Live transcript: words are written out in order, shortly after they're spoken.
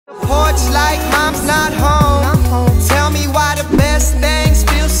much like mom's not home. Tell me why the best things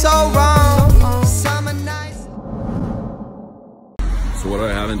feel so wrong. Summer nights. So what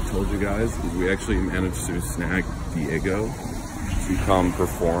I haven't told you guys is we actually managed to snag Diego to come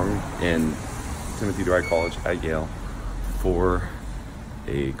perform in Timothy Dwight College at Yale for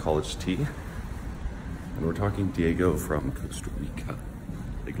a college tea. And we're talking Diego from Costa Rica.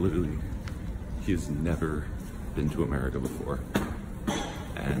 Like literally, he has never been to America before.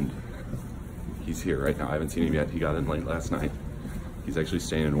 And he's here right now. I haven't seen him yet. He got in late last night. He's actually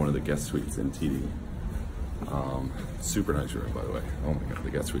staying in one of the guest suites in TD. Super nice room, by the way. Oh my God, the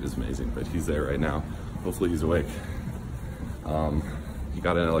guest suite is amazing, but he's there right now. Hopefully he's awake. He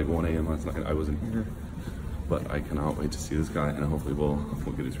got in at like 1 a.m. last night. I wasn't here, but I cannot wait to see this guy, and hopefully we'll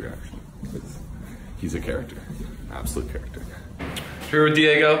get his reaction. He's a character, absolute character. Here with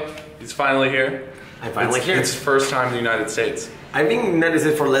Diego. He's finally here. I'm finally here. It's his first time in the United States. I've been in the United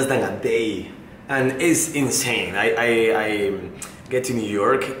States for less than a day, and it's insane. I get to New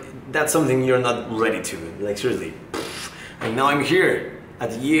York. That's something you're not ready to. Like seriously. And now I'm here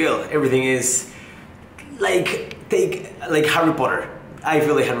at Yale. Everything is like Harry Potter. I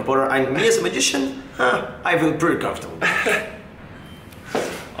feel like Harry Potter. And me as a magician, I feel pretty comfortable.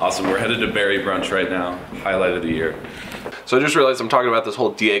 Awesome. We're headed to Berry Brunch right now. Highlight of the year. So I just realized I'm talking about this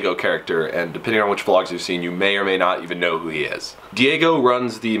whole Diego character, and depending on which vlogs you've seen, you may or may not even know who he is. Diego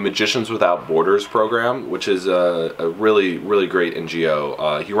runs the Magicians Without Borders program, which is a really, really great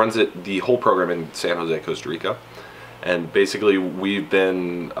NGO. He runs the whole program in San Jose, Costa Rica. And basically we've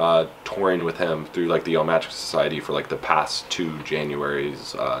been touring with him through like the Yale Magic Society for like the past 2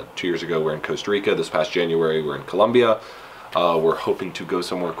 Januaries. 2 years ago we're in Costa Rica, this past January we're in Colombia. We're hoping to go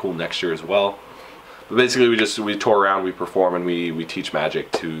somewhere cool next year as well. But basically we tour around, we perform, and we teach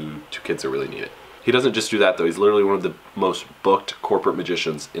magic to kids that really need it. He doesn't just do that though, he's literally one of the most booked corporate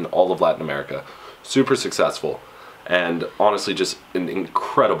magicians in all of Latin America. Super successful, and honestly just an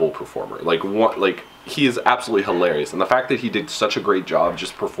incredible performer. Like he is absolutely hilarious, and the fact that he did such a great job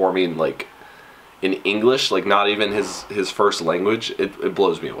just performing like in English, like not even his first language, it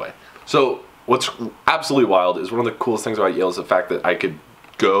blows me away. So what's absolutely wild is one of the coolest things about Yale is the fact that I could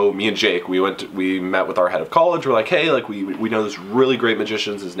go, me and Jake, we met with our head of college. We're like, hey, like we know this really great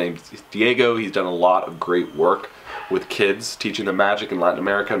magician. His name's Diego. He's done a lot of great work with kids, teaching them magic in Latin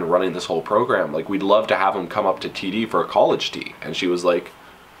America and running this whole program. Like we'd love to have him come up to TD for a college tea. And she was like,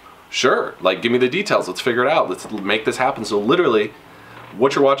 sure, like give me the details. Let's figure it out. Let's make this happen. So literally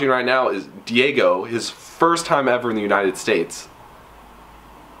what you're watching right now is Diego, his first time ever in the United States.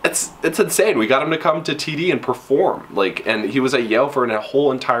 It's insane. We got him to come to TD and perform, like, and he was at Yale for a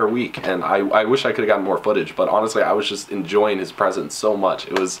whole entire week, and I wish I could have gotten more footage, but honestly I was just enjoying his presence so much.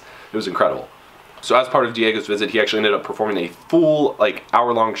 It was incredible. So as part of Diego's visit, he actually ended up performing a full like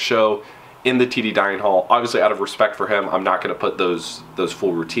hour-long show in the TD dining hall. Obviously out of respect for him, I'm not going to put those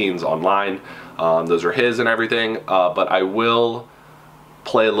full routines online. Those are his and everything, but I will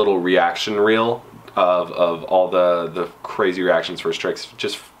play a little reaction reel of all the crazy reactions for his tricks,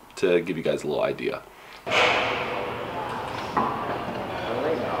 just to give you guys a little idea.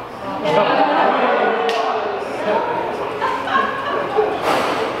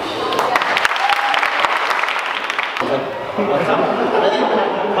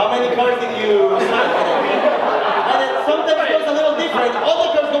 How many cards did you snap? And then sometimes it goes a little different. All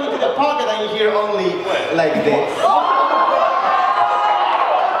the cards go into the pocket and you hear only like this.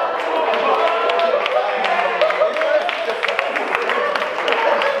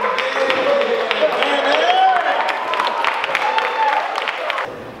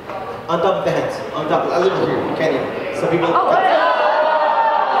 On top of the hands, on top, a little here, you can't even. So people.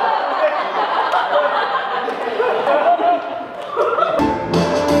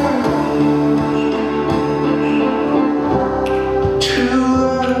 True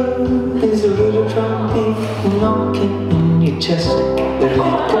love is a little trumpet knocking in your chest. The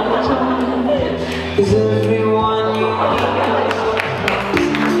red goes on. Is everyone you need?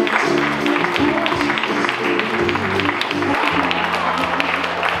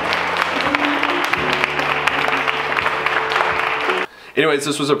 Anyways,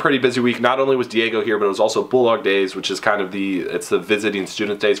 this was a pretty busy week. Not only was Diego here, but it was also Bulldog Days, which is kind of it's the visiting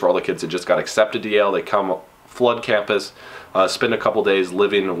student days for all the kids that just got accepted to Yale. They come flood campus, spend a couple days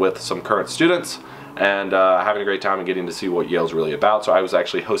living with some current students, and having a great time and getting to see what Yale's really about. So I was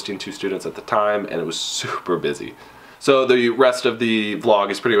actually hosting 2 students at the time, and it was super busy. So the rest of the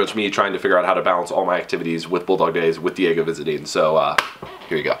vlog is pretty much me trying to figure out how to balance all my activities with Bulldog Days, with Diego visiting. So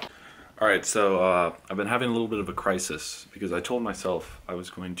here you go. Alright, so I've been having a little bit of a crisis because I told myself I was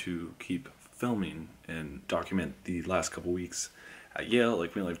going to keep filming and document the last couple weeks, at Yale.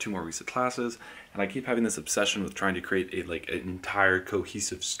 Like, we only have 2 more weeks of classes, and I keep having this obsession with trying to create an entire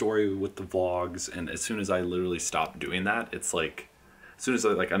cohesive story with the vlogs. And as soon as I literally stop doing that, it's like, as soon as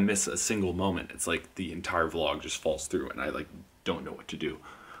I miss a single moment, it's like the entire vlog just falls through, and I don't know what to do.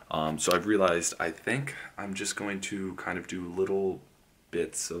 So I've realized, I think I'm just going to kind of do little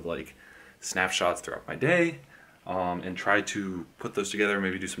bits of like snapshots throughout my day, and try to put those together,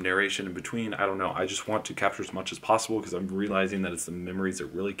 maybe do some narration in between. I don't know. I just want to capture as much as possible, because I'm realizing that it's the memories that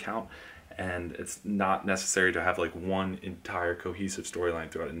really count, and it's not necessary to have like one entire cohesive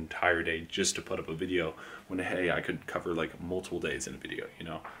storyline throughout an entire day just to put up a video, when, hey, I could cover like multiple days in a video, you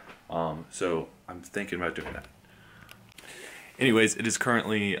know? So I'm thinking about doing that. Anyways, it is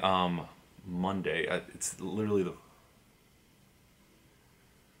currently Monday. It's literally the...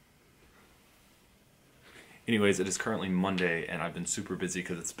 Anyways, it is currently Monday, and I've been super busy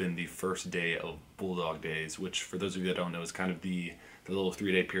because it's been the first day of Bulldog Days, which, for those of you that don't know, is kind of the little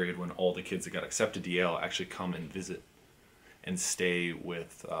 3-day period when all the kids that got accepted to Yale actually come and visit and stay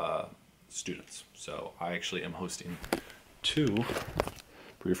with students. So I actually am hosting 2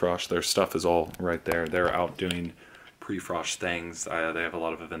 pre-frosh. Their stuff is all right there. They're out doing pre-frosh things. They have a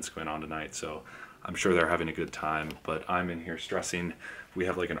lot of events going on tonight, so I'm sure they're having a good time, but I'm in here stressing. We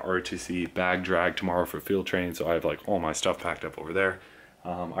have like an ROTC bag drag tomorrow for field training, so I have like all my stuff packed up over there.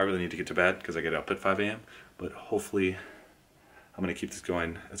 I really need to get to bed because I get up at 5 a.m., but hopefully I'm going to keep this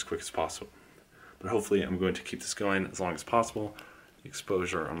going as quick as possible. But hopefully I'm going to keep this going as long as possible. The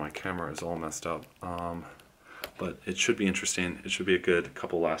exposure on my camera is all messed up. But it should be interesting. It should be a good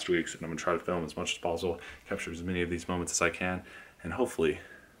couple last weeks, and I'm going to try to film as much as possible, capture as many of these moments as I can, and hopefully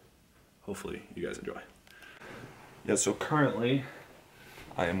you guys enjoy. Yeah, so currently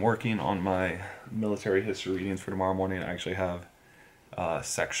I am working on my military history readings for tomorrow morning. I actually have a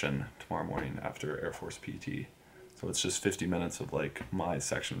section tomorrow morning after Air Force PT. So it's just 50 minutes of like my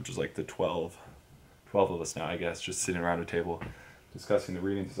section, which is like the 12 of us now, I guess, just sitting around a table discussing the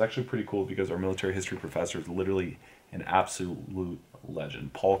readings. It's actually pretty cool because our military history professor is literally an absolute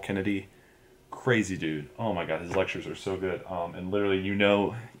legend. Paul Kennedy, crazy dude. Oh my god, his lectures are so good. And literally, you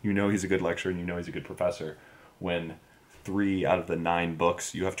know he's a good lecturer, and you know he's a good professor when 3 out of the 9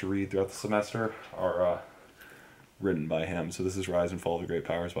 books you have to read throughout the semester are written by him. So this is Rise and Fall of the Great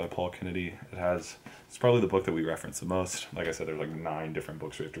Powers by Paul Kennedy. It's probably the book that we reference the most. Like I said, there's like 9 different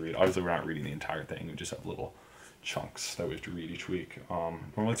books we have to read. Obviously, we're not reading the entire thing. We just have little chunks that we have to read each week.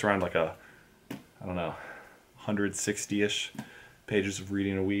 Normally it's around like I don't know, 160-ish pages of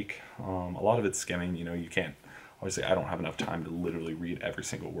reading a week. A lot of it's skimming. You know, you can't, obviously I don't have enough time to literally read every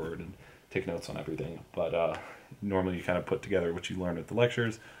single word and take notes on everything, but normally you kind of put together what you learned at the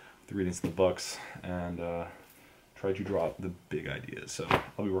lectures, the readings in the books, and try to draw out the big ideas. So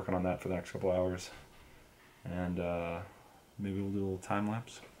I'll be working on that for the next couple hours, and maybe we'll do a little time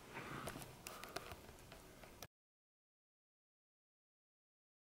lapse.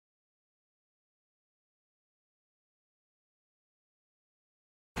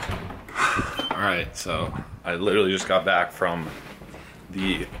 Alright, so I literally just got back from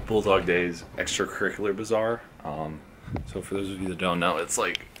the Bulldog Days extracurricular bazaar. So for those of you that don't know, it's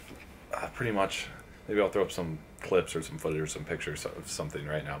like pretty much, maybe I'll throw up some clips or some footage or some pictures of something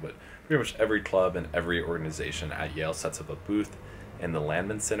right now, but pretty much every club and every organization at Yale sets up a booth in the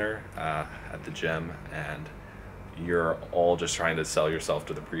Landman Center at the gym, and you're all just trying to sell yourself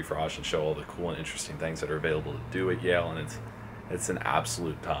to the pre-frosh and show all the cool and interesting things that are available to do at Yale, and it's an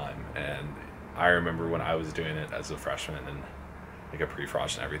absolute time. And I remember when I was doing it as a freshman and like a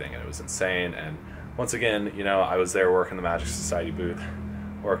pre-frosh and everything, and it was insane. And once again, you know, I was there working the Magic Society booth,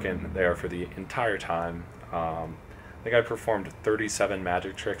 working there for the entire time. I think I performed 37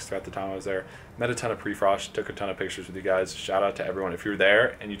 magic tricks throughout the time I was there. Met a ton of pre-frosh, took a ton of pictures with you guys. Shout out to everyone. If you were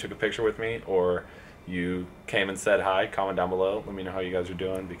there and you took a picture with me, or you came and said hi, comment down below. Let me know how you guys are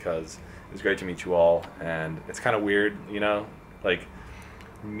doing, because it was great to meet you all. And it's kind of weird, you know, like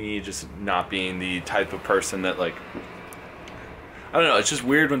me just not being the type of person that, like, I don't know, it's just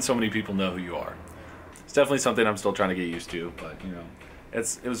weird when so many people know who you are. It's definitely something I'm still trying to get used to, but you know,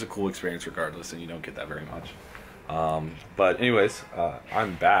 it was a cool experience regardless, and you don't get that very much. But anyways,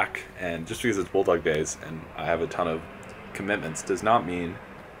 I'm back, and just because it's Bulldog Days and I have a ton of commitments does not mean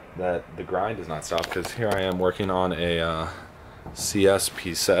that the grind does not stop, because here I am working on a CS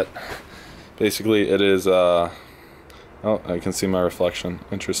pset. Basically it is oh, I can see my reflection.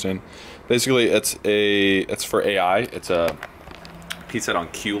 Interesting. Basically, it's for AI. It's a pset on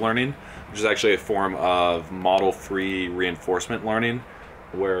Q learning, which is actually a form of model-free reinforcement learning,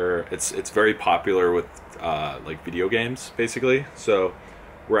 where it's very popular with like video games, basically. So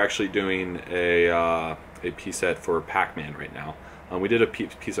we're actually doing a pset for Pac-Man right now. We did a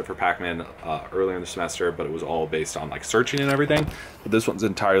pizza for Pac-Man earlier in the semester, but it was all based on like searching and everything. But this one's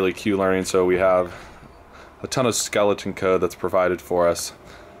entirely Q learning, so we have a ton of skeleton code that's provided for us,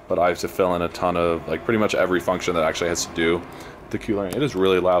 but I have to fill in a ton of like pretty much every function that actually has to do with the Q learning. It is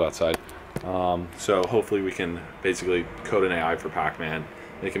really loud outside. So hopefully we can basically code an AI for Pac-Man,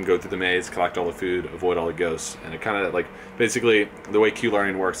 make him go through the maze, collect all the food, avoid all the ghosts, and it kind of like, basically the way Q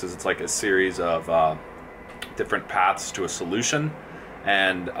learning works is it's like a series of different paths to a solution,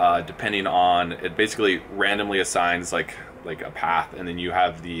 and depending on, it basically randomly assigns like a path, and then you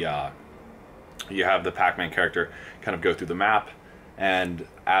have the Pac-Man character kind of go through the map, and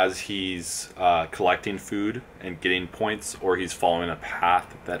as he's collecting food and getting points, or he's following a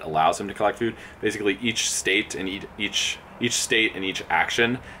path that allows him to collect food, basically each state and each state and each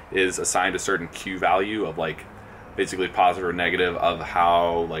action is assigned a certain Q value of like basically positive or negative of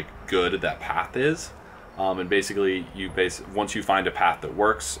how like good that path is. And basically once you find a path that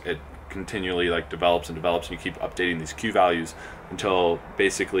works, it continually like develops and develops, and you keep updating these Q values until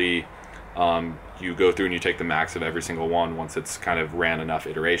basically you go through and you take the max of every single one once it's kind of ran enough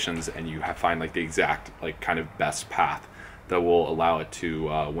iterations, and you find like the exact like kind of best path that will allow it to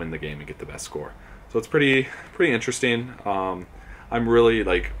win the game and get the best score. So it's pretty interesting. I'm really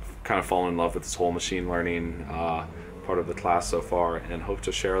like kind of falling in love with this whole machine learning part of the class so far, and hope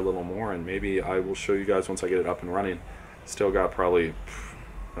to share a little more, and maybe I will show you guys once I get it up and running. Still got probably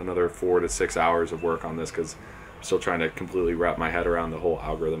another 4 to 6 hours of work on this, because I'm still trying to completely wrap my head around the whole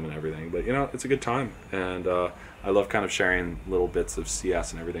algorithm and everything. But you know, it's a good time, and I love kind of sharing little bits of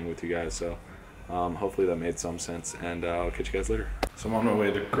CS and everything with you guys, so hopefully that made some sense, and I'll catch you guys later. So I'm on my way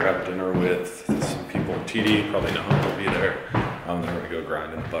to grab dinner with some people. TD, probably know he'll be there. Then we're gonna go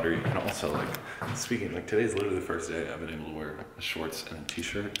grind in the butter. And also, like, speaking, like today's literally the first day I've been able to wear shorts and a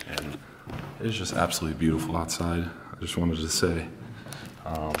t-shirt, and it is just absolutely beautiful outside. I just wanted to say,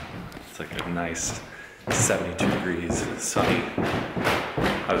 it's like a nice 72 degrees, sunny.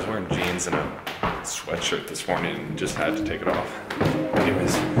 I was wearing jeans and a sweatshirt this morning and just had to take it off.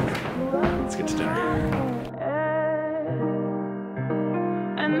 Anyways, let's get to dinner.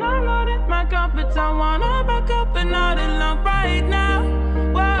 And I'm not in my comfort, I wanna back up and not in love right now.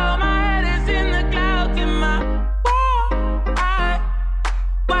 Whoa, my head is in the clouds in my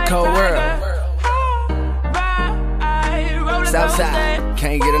cold world. Southside,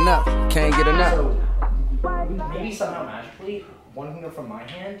 can't get enough, can't get enough. So, maybe somehow magically, one can go from my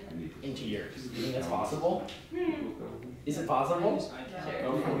hand into yours. Do you think that's possible? Is it possible?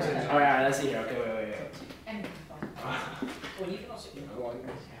 Alright, let's see here. Okay, wait. Well, you can also.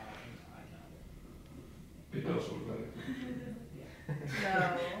 It does look like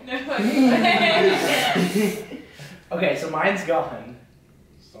No. Okay, so mine's gone.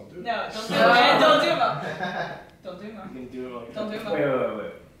 Just don't do it. No, don't do it. Don't do it. Don't do it. You can do it like Don't do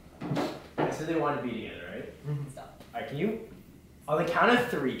it. Wait. I said they want to be together, right? Stop. Alright, can you, on the count of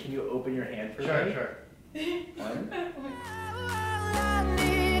 3, can you open your hand for me? Sure. 1.